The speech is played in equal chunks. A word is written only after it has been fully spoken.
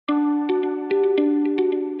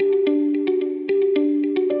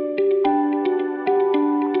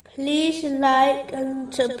like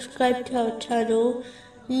and subscribe to our channel.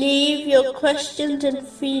 Leave your questions and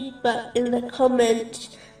feedback in the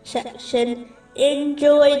comments section.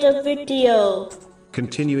 Enjoy the video.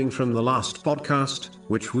 Continuing from the last podcast,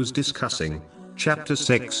 which was discussing chapter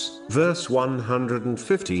 6, verse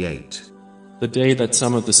 158. The day that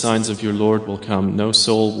some of the signs of your Lord will come, no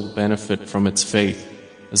soul will benefit from its faith,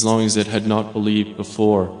 as long as it had not believed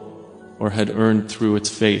before, or had earned through its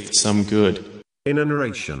faith some good. In a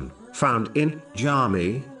narration found in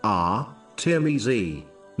Jami Tirmizi,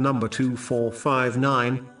 number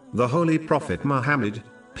 2459, the Holy Prophet Muhammad,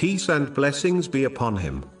 peace and blessings be upon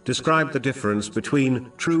him, described the difference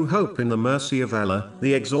between true hope in the mercy of Allah,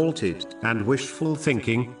 the Exalted, and wishful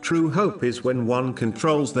thinking. True hope is when one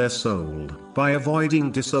controls their soul by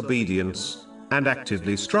avoiding disobedience and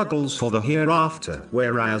actively struggles for the hereafter,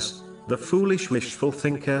 whereas the foolish wishful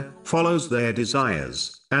thinker follows their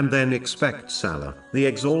desires and then expects Allah, the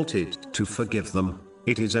Exalted, to forgive them.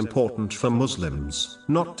 It is important for Muslims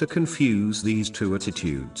not to confuse these two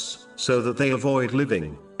attitudes, so that they avoid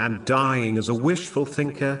living and dying as a wishful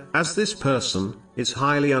thinker, as this person is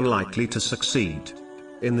highly unlikely to succeed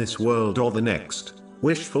in this world or the next.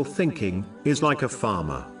 Wishful thinking is like a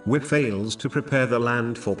farmer who fails to prepare the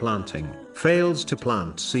land for planting, fails to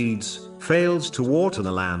plant seeds, fails to water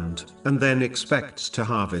the land, and then expects to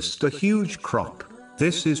harvest a huge crop.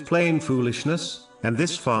 This is plain foolishness, and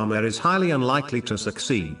this farmer is highly unlikely to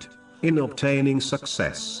succeed in obtaining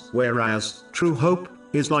success. Whereas true hope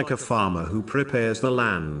is like a farmer who prepares the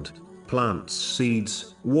land, plants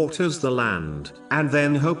seeds, waters the land, and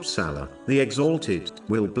then hopes Allah, the Exalted,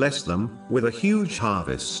 will bless them with a huge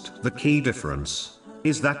harvest. The key difference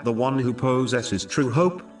is that the one who possesses true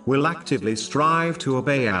hope will actively strive to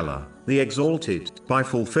obey Allah, the Exalted, by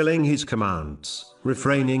fulfilling His commands,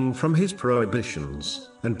 refraining from His prohibitions,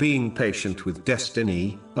 and being patient with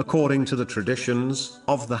destiny, according to the traditions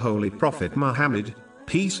of the Holy Prophet Muhammad,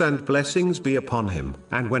 peace and blessings be upon him.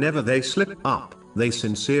 And whenever they slip up, they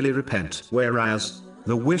sincerely repent. Whereas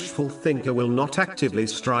the wishful thinker will not actively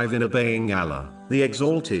strive in obeying Allah, the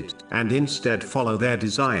Exalted, and instead follow their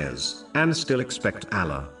desires, and still expect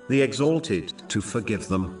Allah, the Exalted, to forgive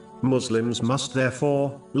them. Muslims must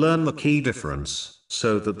therefore learn the key difference,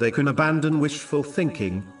 so that they can abandon wishful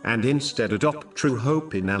thinking, and instead adopt true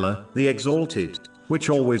hope in Allah, the Exalted, which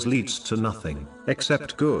always leads to nothing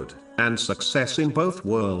except good and success in both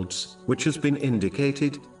worlds, which has been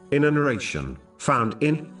indicated in a narration found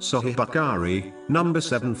in Sahih Bukhari, number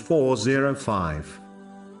 7405.